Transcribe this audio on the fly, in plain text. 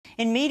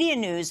In media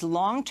news,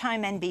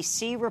 longtime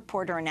NBC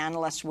reporter and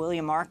analyst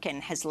William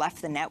Arkin has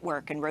left the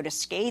network and wrote a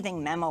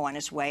scathing memo on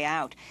his way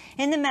out.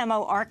 In the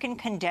memo, Arkin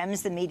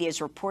condemns the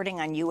media's reporting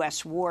on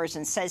U.S. wars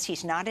and says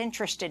he's not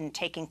interested in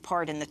taking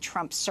part in the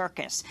Trump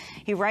circus.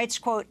 He writes,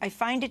 quote, "I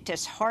find it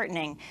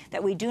disheartening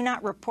that we do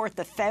not report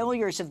the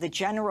failures of the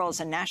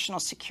generals and national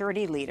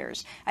security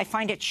leaders. I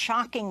find it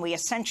shocking we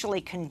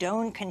essentially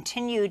condone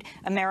continued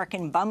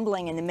American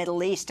bumbling in the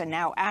Middle East and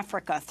now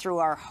Africa through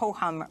our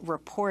ho-hum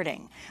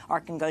reporting."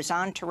 Arkin goes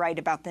on to write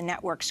about the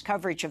network's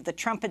coverage of the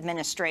Trump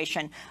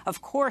administration.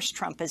 "Of course,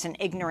 Trump is an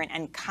ignorant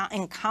and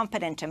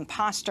incompetent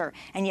imposter,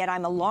 and yet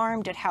I'm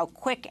alarmed at how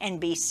quick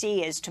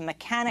NBC is to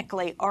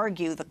mechanically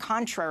argue the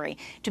contrary,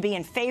 to be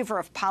in favor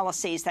of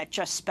policies that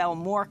just spell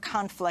more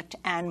conflict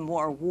and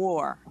more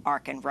war,"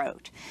 Arkin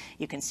wrote.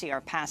 You can see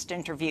our past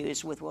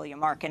interviews with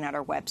William Arkin at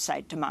our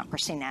website,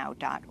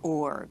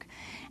 democracynow.org.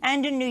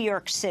 And in New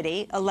York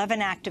City,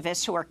 11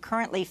 activists who are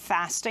currently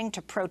fasting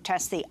to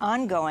protest the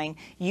ongoing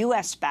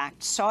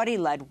U.S.-backed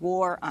Saudi-led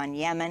war on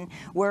Yemen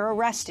were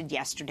arrested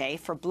yesterday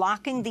for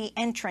blocking the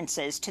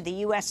entrances to the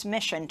U.S.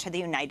 mission to the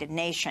United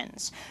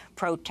Nations.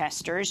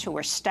 Protesters who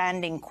were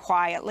standing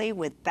quietly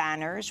with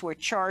banners were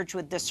charged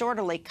with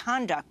disorderly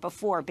conduct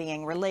before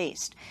being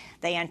released.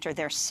 They enter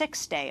their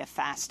 6th day of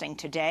fasting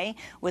today,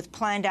 with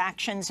planned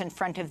actions in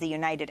front of the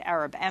United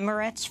Arab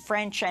Emirates,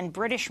 French and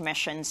British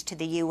missions to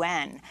the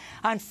UN.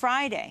 On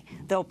Friday,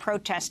 they'll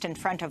protest in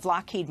front of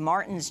Lockheed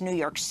Martin's New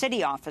York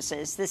City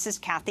offices. This is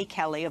Kathy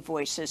Kelly of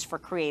Voices for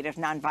Creative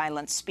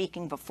Nonviolence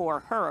speaking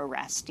before her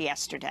arrest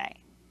yesterday.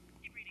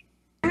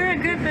 We're a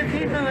group of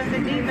people with a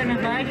deep and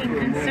abiding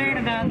concern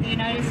about the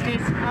United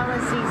States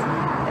policies,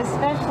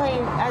 especially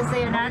as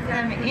they enact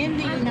them in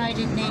the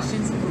United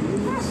Nations,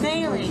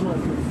 failing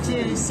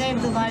to save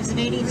the lives of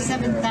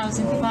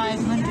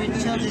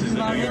 87,500 children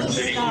who already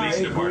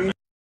starved.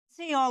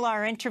 See all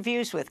our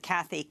interviews with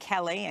Kathy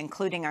Kelly,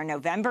 including our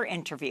November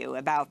interview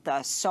about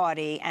the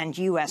Saudi and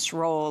U.S.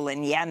 role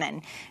in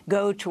Yemen.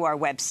 Go to our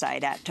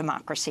website at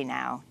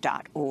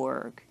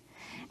democracynow.org.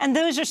 And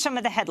those are some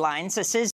of the headlines. This is